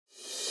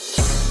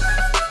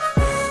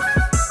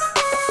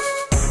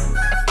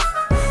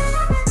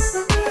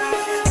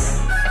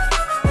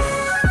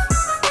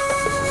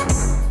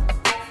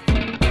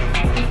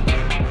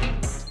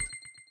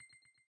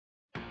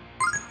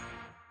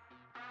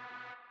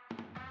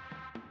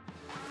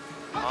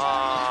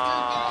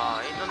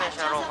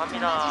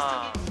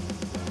갑니다.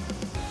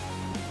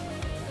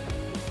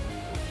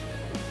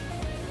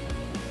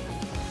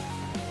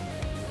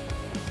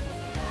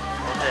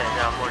 어때 내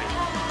앞머리?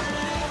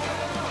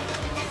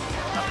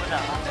 나쁘지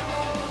않아?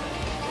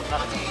 못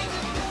따라줘.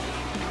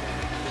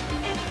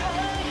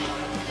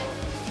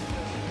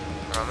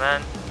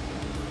 그러면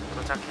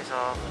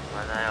도착해서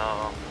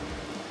만나요.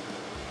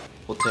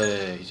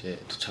 호텔에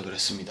이제 도착을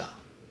했습니다.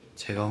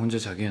 제가 혼자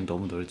자기는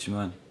너무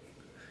넓지만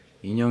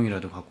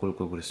인형이라도 갖고 올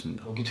걸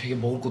그랬습니다. 여기 되게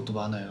먹을 것도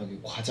많아요. 여기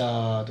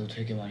과자도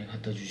되게 많이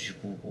갖다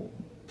주시고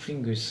뭐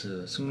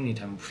프링글스, 승민이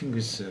닮은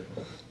프링글스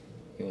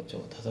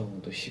이것저것 하다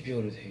보면 또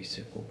 12월에 돼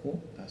있을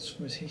거고. 나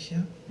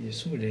 23이야? 이제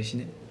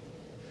 24이네?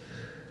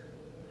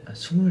 나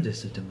 20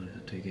 됐을 때만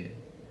해도 되게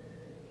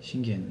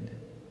신기했는데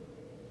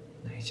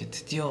나 이제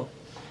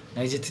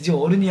드디어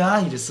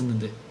어른이야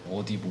이랬었는데,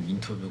 어디 뭐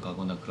인터뷰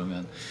가거나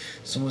그러면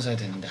 20살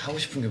되는데 하고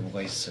싶은 게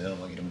뭐가 있어요?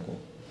 막 이런 거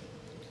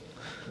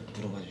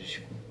물어봐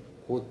주시고,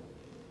 곧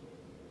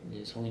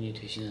이제 성인이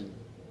되시는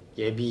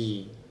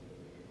예비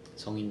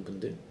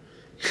성인분들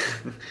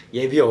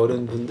예비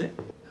어른분들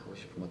하고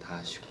싶은 거 다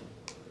하시고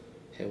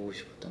해보고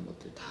싶었던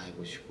것들 다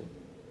해보시고,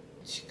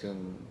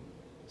 지금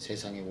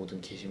세상의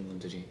모든 계신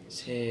분들이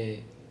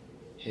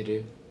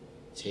새해를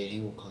제일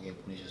행복하게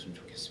보내셨으면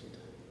좋겠습니다.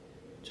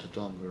 저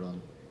또한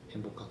물론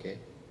행복하게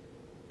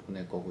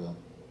보낼 거고요.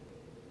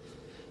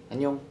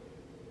 안녕.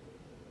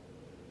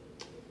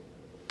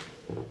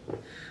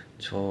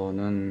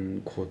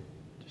 저는 곧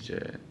이제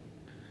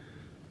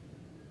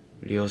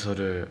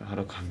리허설을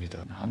하러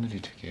갑니다.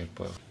 하늘이 되게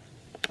예뻐요.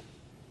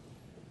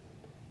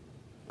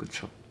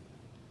 그쵸?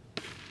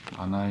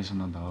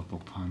 만화에서나 나올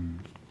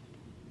법한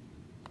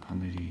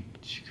하늘이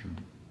지금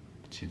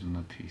제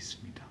눈앞에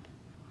있습니다.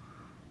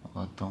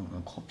 맞다,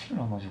 오늘 커피를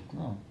안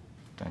마셨구나.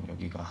 일단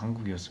여기가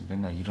한국이었으면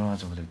맨날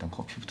일어나자마자 일단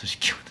커피부터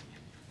시키거든요.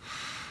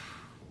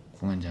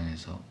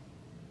 공연장에서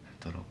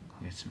뵙도록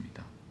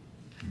하겠습니다.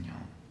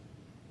 안녕.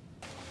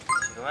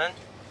 지금은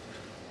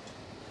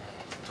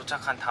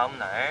도착한 다음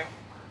날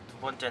두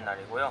번째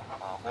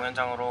날이고요.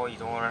 공연장으로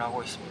이동을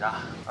하고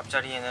있습니다.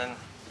 앞자리에는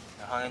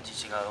황현지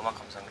씨가 음악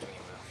감상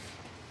중이고요.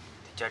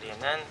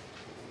 뒷자리에는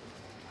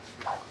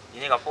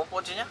니네가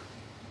뽀뽀지냐?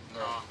 네,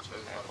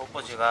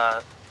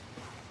 뽀뽀지가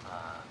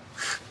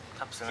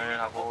탑승을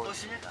하고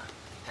있습니다.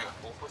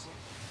 뽀뽀지?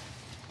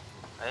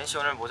 아연씨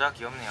오늘 모자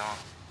귀엽네요.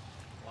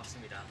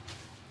 고맙습니다.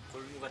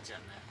 골무 같지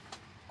않나요?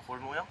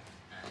 골무요?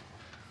 네.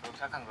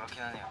 약간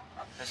그렇긴 하네요.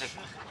 회색.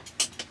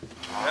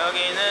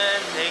 여기는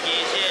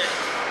대기실.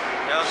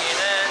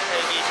 여기는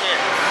대기실.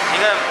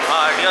 지금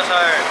리허설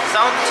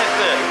사운드 체크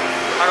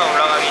하러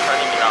올라가기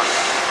전입니다.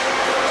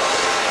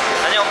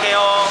 다녀올게요.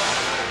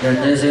 네,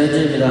 안녕하세요,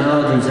 현지입니다.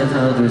 하나 둘 셋,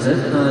 하나 둘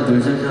셋, 하나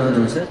둘 셋, 하나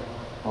둘 셋.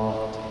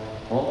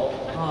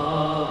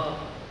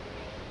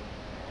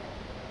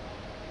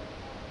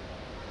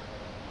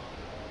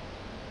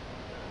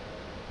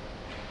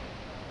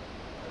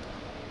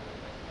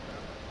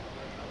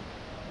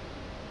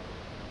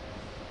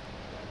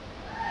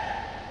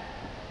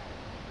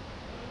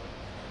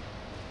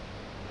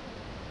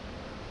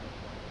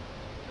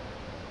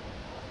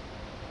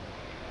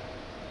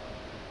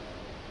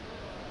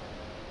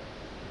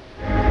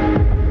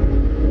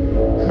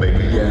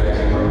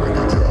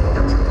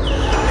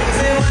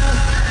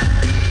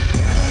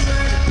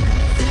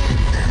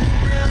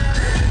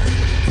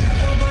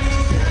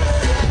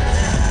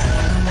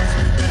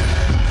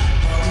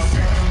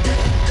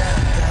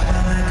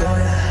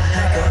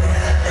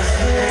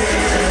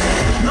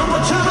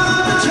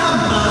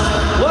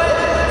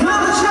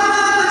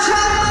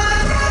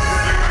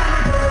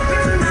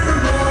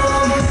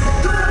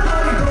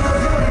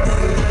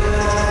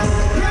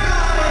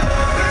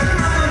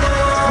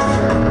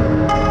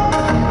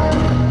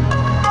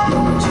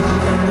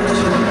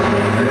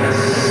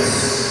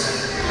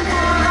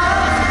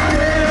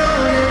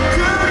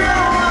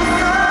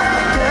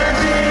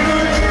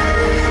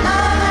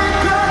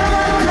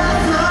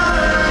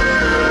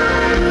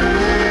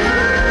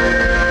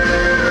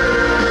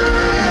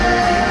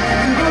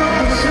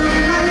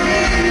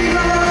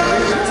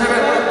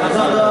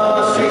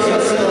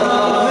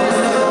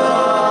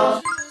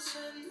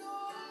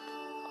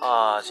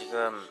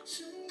 지금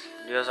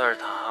리허설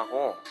다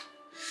하고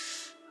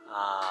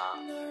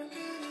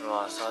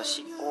들어와서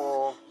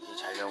씻고 이제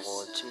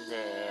자려고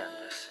침대에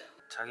앉았어요.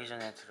 자기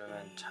전에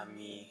들으면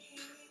잠이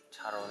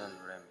잘 오는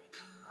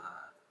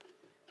노래입니다.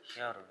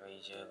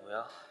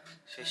 히어로베이즈고요.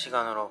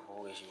 실시간으로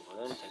보고 계신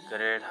분은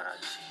댓글을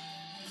달아주세요.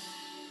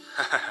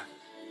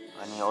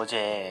 아니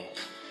어제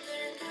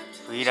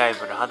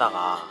브이라이브를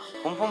하다가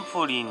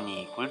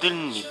폼폼프린이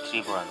골든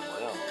리트리버라는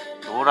거예요.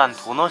 노란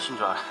도넛인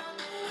줄 알아요.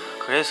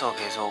 그래서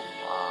계속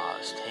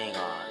스테이가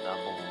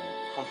나보고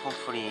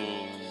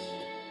폼폼프린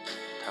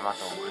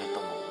닮았다고 그랬던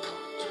거구나.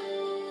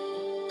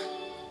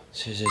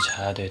 슬슬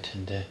자야 될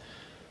텐데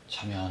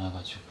잠이 안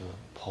와가지고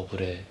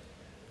버블에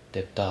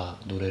냅다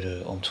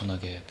노래를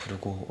엄청나게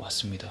부르고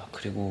왔습니다.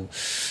 그리고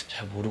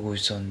잘 모르고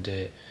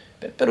있었는데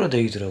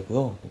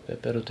빼빼로데이더라고요.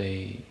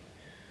 빼빼로데이를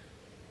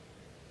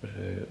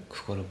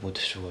그거를 못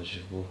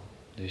해줘가지고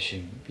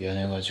내심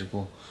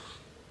미안해가지고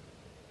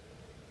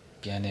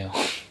미안해요.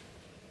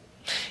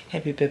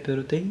 해피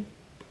페페로데이.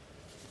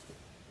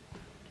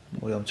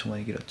 머리 엄청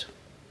많이 길었죠.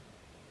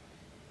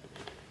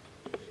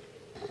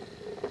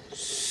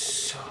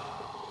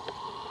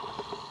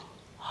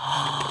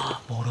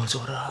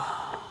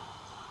 멀어져라.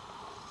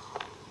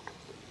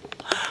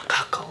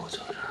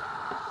 가까워져라.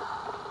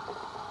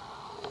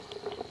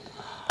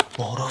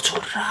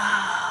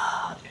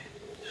 멀어져라. 네,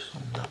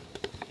 죄송합니다.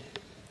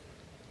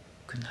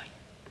 굿나잇.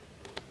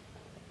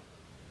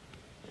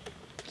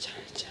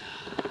 잘자.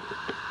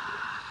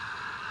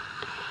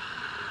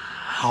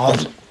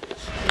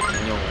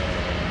 안녕.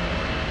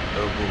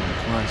 여러분,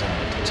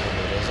 공항장에 도착을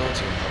해서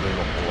지금 밥을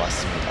먹고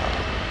왔습니다.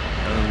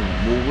 여러분,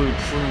 목을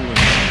푸는 거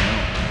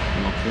있잖아요.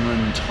 뭔가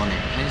공연 전에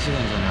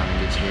 1시간 전에 하는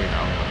게 제일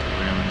나은 것 같아요.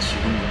 왜냐면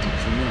지금부터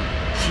풀면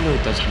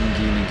풀려있다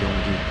잠기는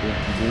경우도 있고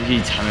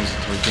목이 잠에서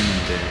덜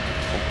깼는데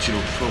억지로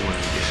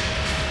풀어버리는 게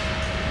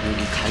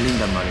목이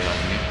갈린단 말이에요.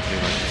 나중에.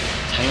 그래가지고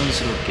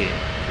자연스럽게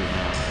그냥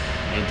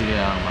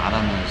애들이랑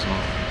말하면서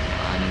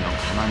아니면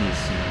가만히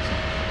있으면서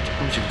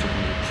조금씩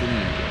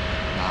풀리는 게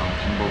나은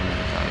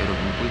방법이니까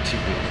여러분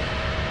꿀팁이에요.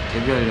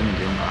 데뷔하려면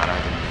이런 거 알아야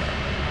됩니다.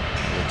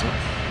 알겠죠?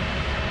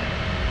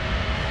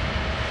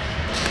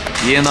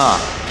 이해나,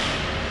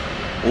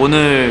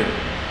 오늘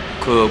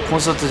그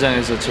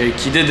콘서트장에서 제일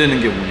기대되는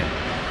게 뭐냐?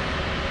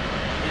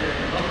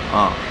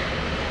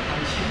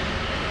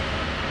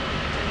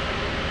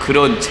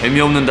 그런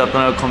재미없는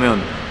답변할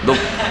거면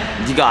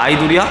네가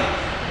아이돌이야?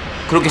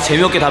 그렇게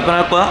재미없게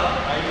답변할 거야?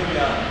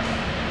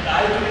 아이돌이야. 나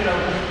아이돌이라고.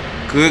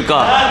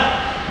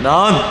 그러니까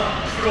난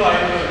프로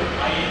아이돌.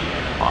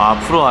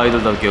 프로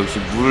아이돌답게 역시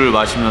물을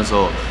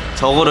마시면서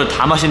저거를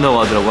다 마신다고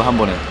하더라고요. 한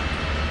번에.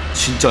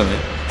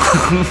 진짜네.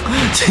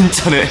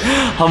 진짜네.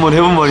 한번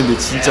해본 말인데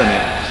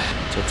진짜네.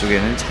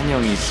 저쪽에는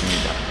찬영이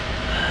있습니다.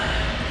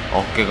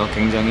 어깨가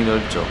굉장히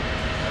넓죠.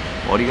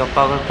 머리가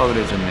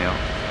빠글빠글해졌네요.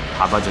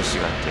 밥 아저씨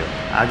같아요.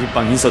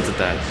 아기빵 인서트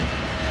따야지.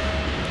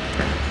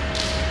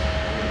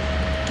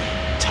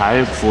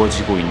 잘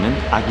구워지고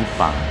있는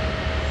아기빵.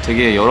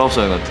 되게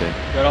 19살 같아.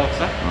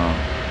 19살?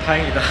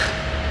 다행이다.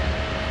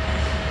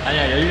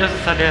 아니야,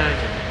 16살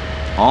해야지.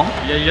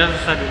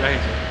 16살이라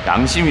해야지.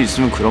 양심이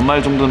있으면 그런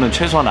말 정도는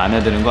최소한 안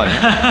해야 되는 거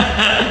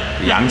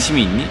아니야?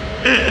 양심이 있니?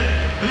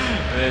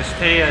 왜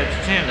스테이가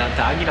팀장님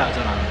나한테 아기라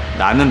하잖아.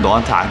 나는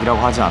너한테 아기라고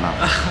하지 않아.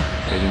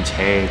 요즘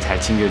제일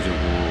잘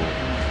챙겨주고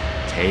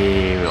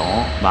제일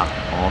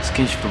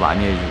스킨십도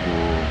많이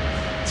해주고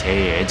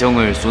제일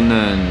애정을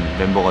쏟는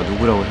멤버가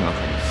누구라고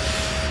생각하니?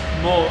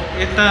 뭐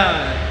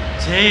일단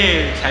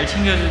제일 잘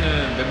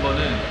챙겨주는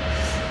멤버는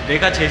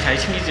내가 제일 잘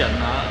챙기지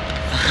않나.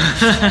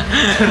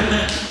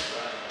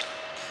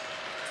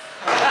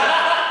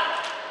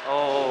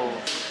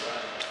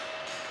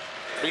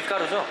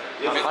 밀가루죠?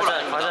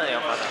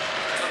 과자네요, 과자.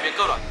 이건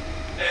밀가루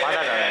아니야.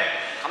 과자잖아요.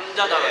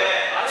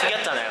 감자잖아요.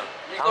 튀겼잖아요.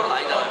 밀가루는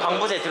아니잖아요.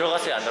 방부제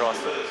들어갔어요, 안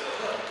들어갔어요?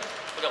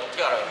 그냥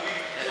어떻게 알아요?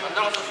 안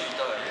들어갔을 수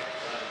있잖아요.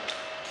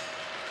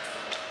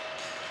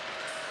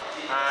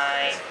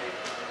 하이.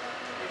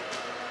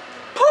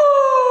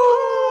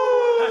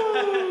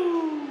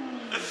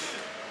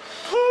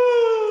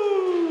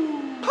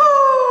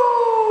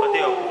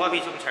 어때요?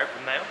 고갑이 좀 잘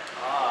붙나요?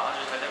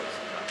 아주 잘 되고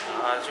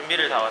있습니다.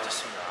 준비를 다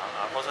마쳤습니다.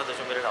 콘서트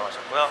준비를 다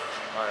마쳤고요.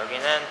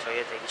 여기는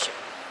저희의 대기실.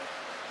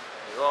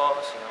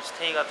 그리고 지금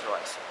스테이가 들어와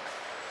있어요.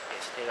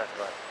 스테이가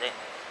들어왔는데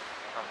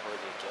한번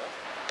보여드릴게요.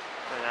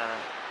 짜잔.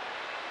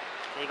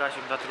 스테이가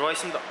지금 다 들어와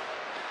있습니다.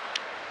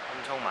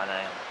 엄청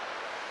많아요.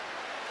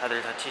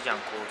 다들 다치지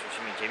않고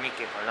조심히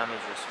재밌게 관람해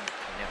주셨으면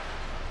좋겠네요.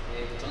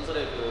 예,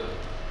 전설의 그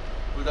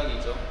불닭이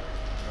있죠.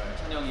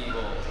 찬영이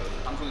이거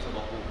방송에서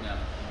먹고 그냥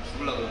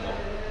죽으려고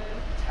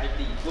잘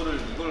때 이거를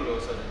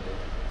넣었어야 되는데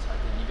잘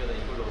때 입에다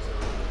이걸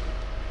넣었어요.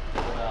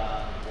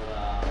 이거랑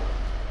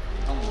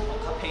형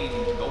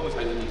카페인 너무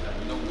잘 드니까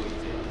이 정도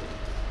이제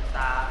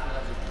딱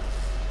해가지고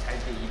잘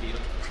때 입에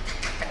이렇게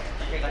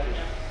탁탁탁탁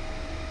해가지고.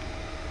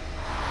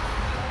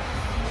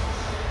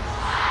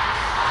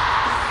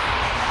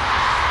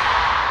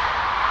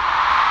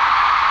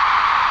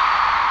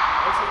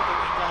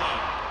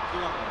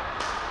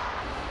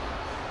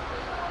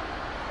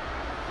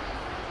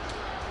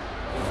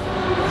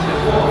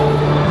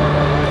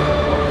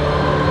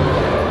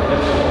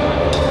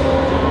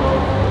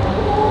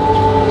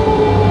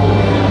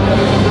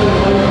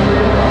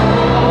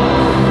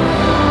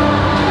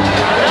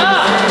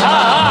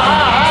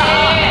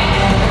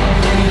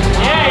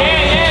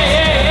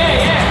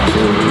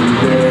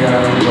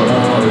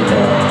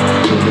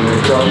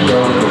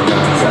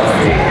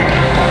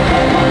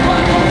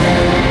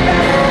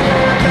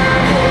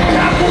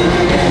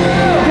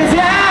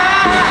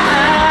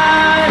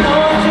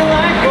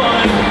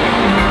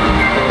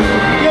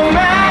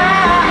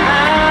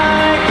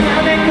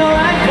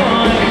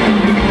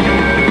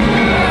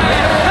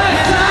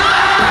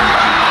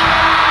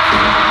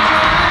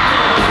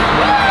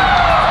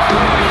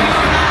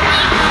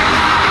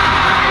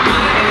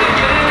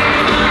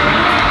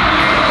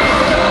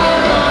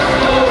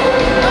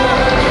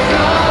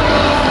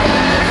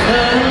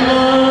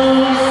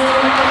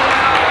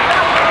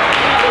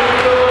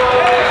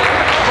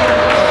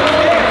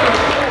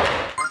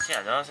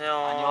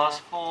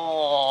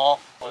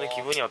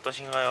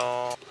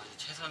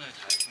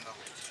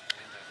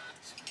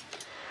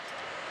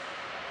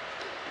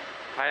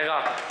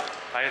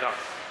 발각.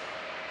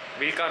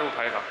 밀가루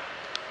발각.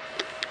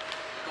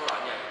 이거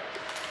아니야.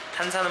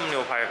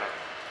 탄산음료 발각.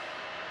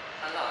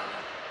 탄산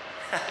아니야.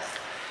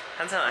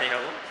 탄산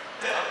아니라고?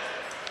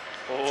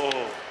 오.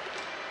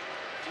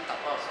 지금 다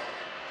빠졌어.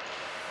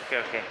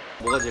 오케이.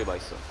 뭐가 제일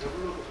맛있어?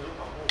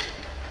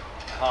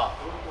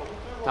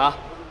 다?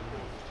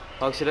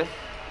 확실해?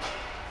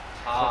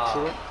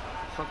 확실해?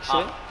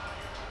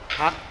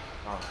 닭?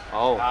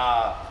 어우.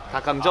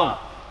 닭감정?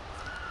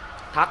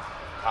 닭?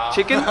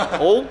 치킨?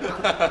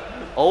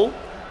 오?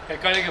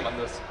 헷갈리게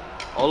만들었어.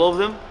 All of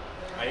them?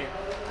 아니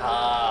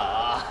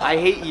다. I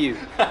hate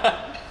you.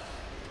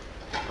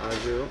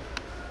 아주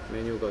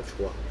메뉴가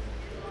좋아.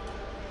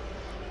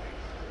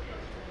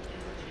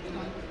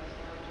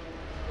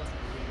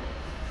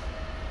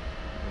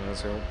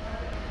 안녕하세요.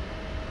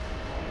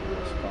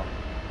 맛있다.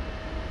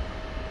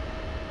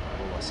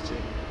 뭐 맛있지?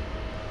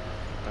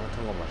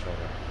 따뜻한 거 마셔야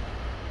돼.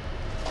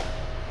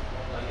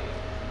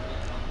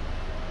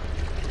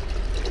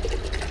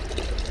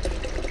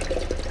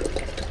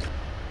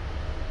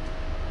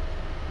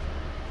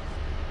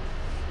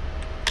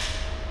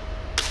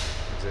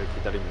 이제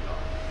기다립니다.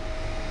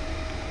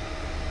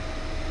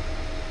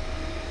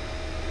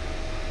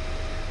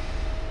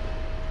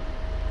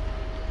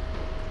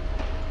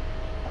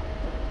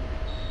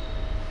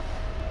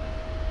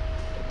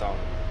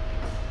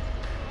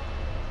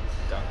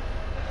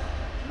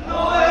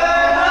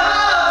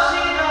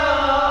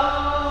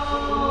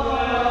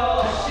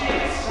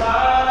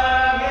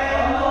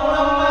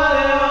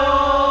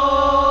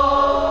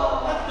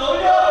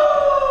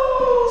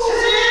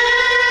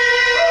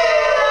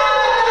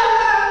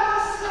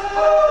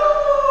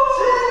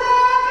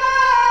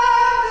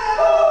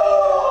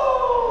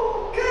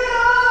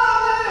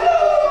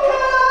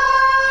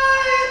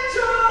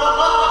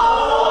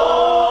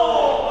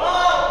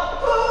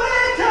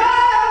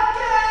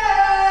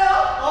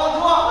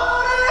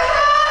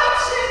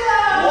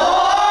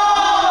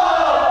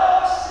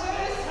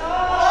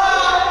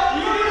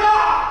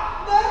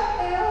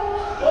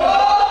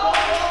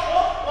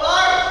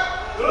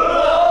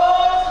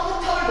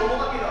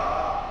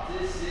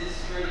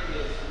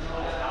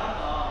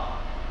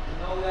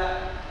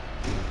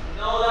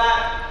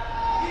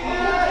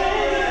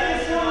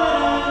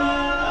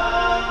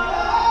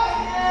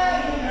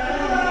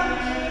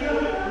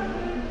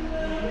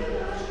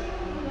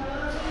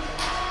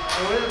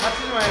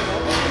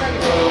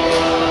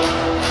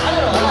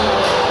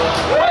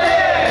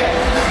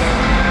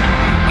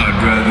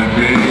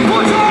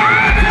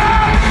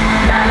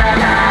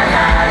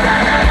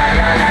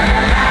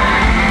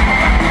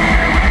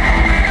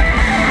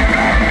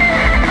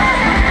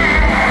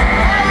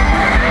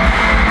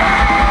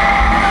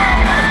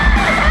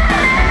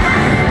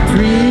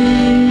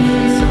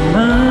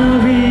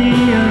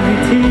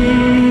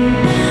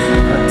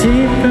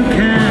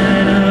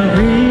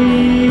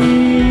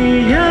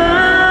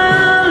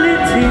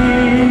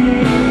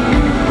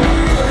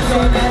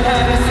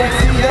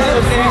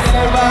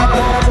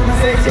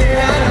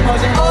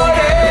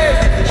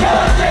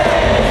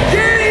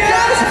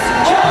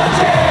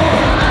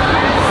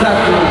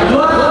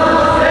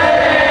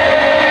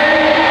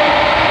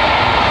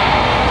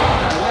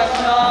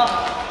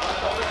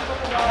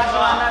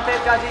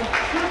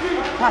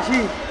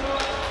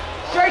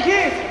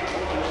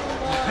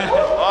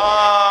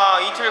 와,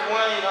 이틀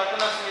공연이 다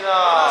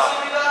끝났습니다.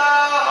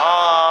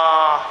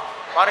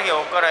 빠르게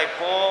옷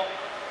갈아입고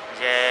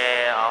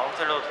이제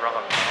호텔로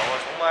돌아갑니다.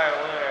 정말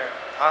오늘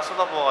다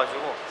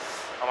쏟아부어가지고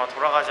아마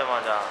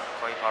돌아가자마자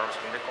거의 바로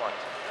잠들 것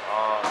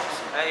같아요.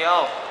 좋습니다. 에이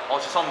야,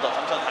 죄송합니다.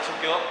 잠시만 다시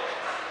올게요.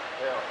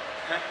 왜요?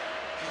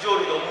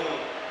 비주얼이 너무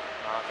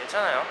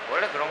괜찮아요.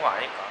 원래 그런 거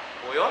아니까.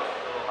 뭐요?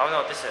 오늘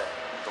어땠어요?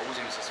 너무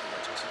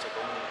재밌었습니다. 저 진짜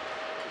너무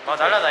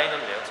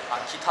날라다니던데요.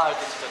 기타 할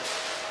때 진짜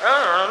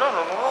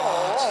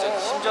진짜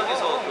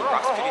심장에서 그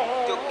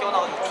락스피릿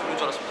껴나가지고 죽는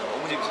줄 알았습니다.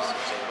 너무 재밌었어요.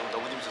 진짜 여러분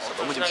너무 재밌었어요.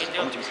 너무 재밌었어요.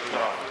 너무 재밌었어요.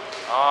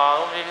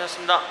 너무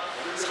재밌었습니다.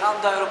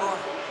 사랑합니다 여러분.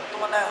 또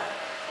만나요.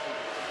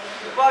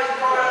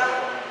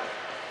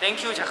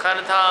 땡큐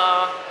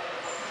자카르타.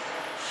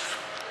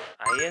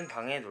 아이엔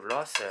방에 놀러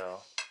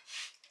왔어요.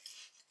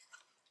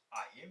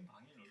 아이엠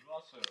방에 놀러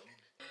왔어요.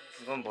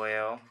 이건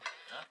뭐예요?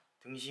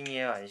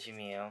 등심이에요?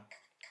 안심이에요?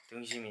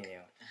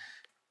 등심이네요.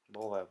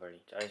 먹어봐요 빨리.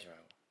 자르지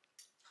말고.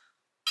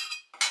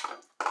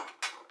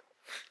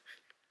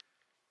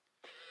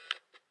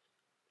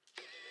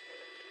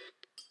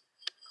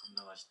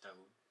 겁나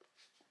맛있다고.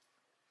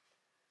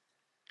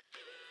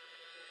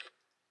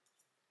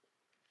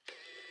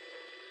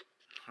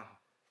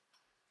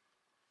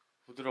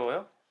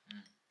 부드러워요?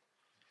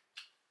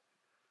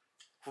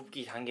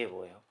 굽기 단계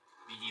뭐예요?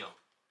 미디어.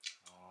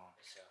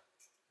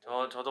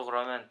 저도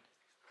그러면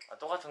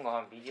똑같은 거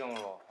한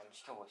미디엄으로 한번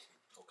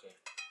시켜보겠습니다. 오케이.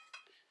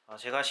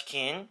 제가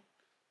시킨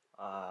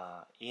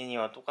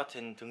이은이와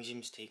똑같은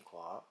등심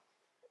스테이크와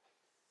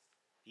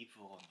비프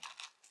버거입니다.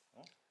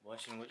 뭐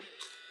하시는 거지?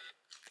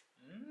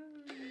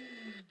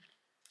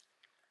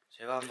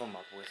 제가 한번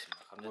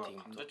맛보겠습니다. 감자튀김.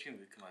 감자튀김 왜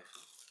이렇게 맛있어?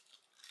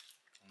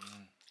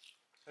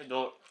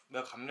 너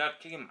내가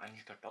감자튀김 안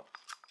시켰다?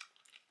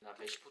 나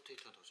메시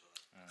포테이토 더 좋아.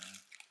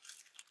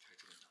 잘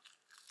찍었나?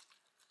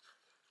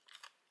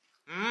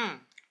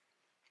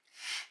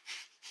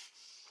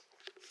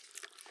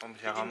 그럼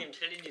제가 피디님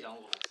챌린지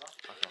나온 거 봤어?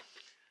 봤어.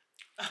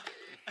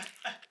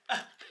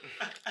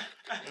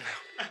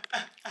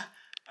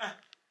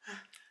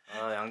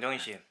 양정희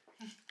씨,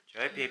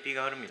 JYP의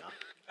피가 흐릅니다.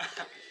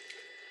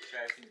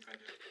 제가 했으니까요.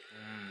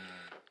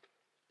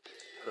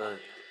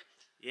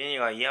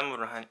 이엔이가 이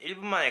안무를 한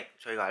 1분 만에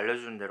저희가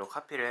알려주는 대로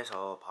카피를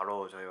해서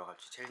바로 저희와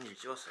같이 챌린지를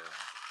찍었어요.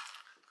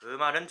 그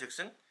말은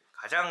즉슨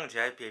가장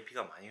JYP의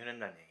피가 많이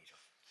흐른다는 얘기죠.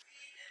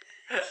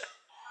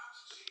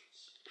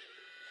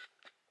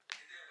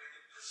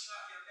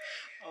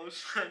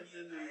 안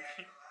되는데.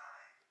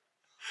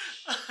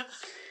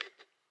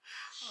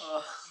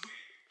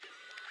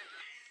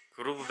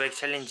 그루브백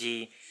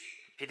챌린지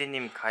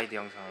피디님 가이드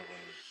영상을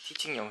보는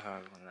티칭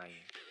영상을 보는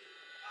아이.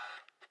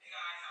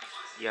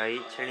 이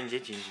아이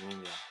챌린지의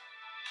진심입니다.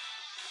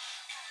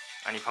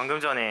 아니 방금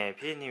전에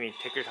피디님이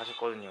댓글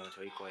다셨거든요.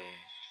 저희 거에.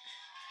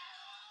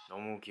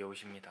 너무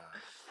귀여우십니다.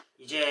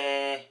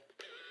 이제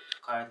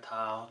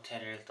자카르타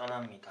호텔을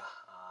떠납니다.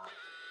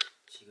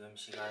 지금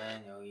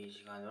시간은 여기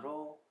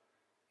시간으로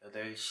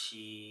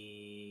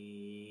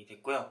 8시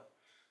됐고요.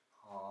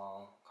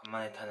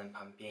 간만에 타는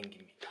밤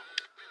비행기입니다.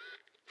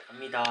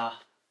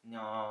 갑니다.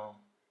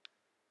 안녕.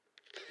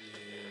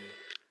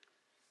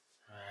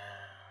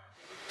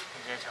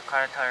 이제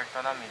자카르타를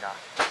떠납니다.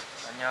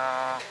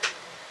 안녕.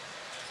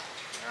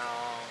 안녕.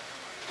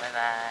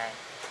 바이바이.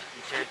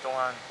 이틀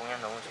동안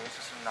공연 너무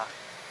재밌었습니다.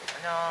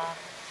 안녕.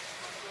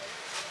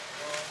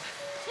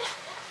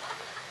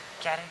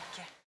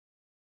 깨르깨.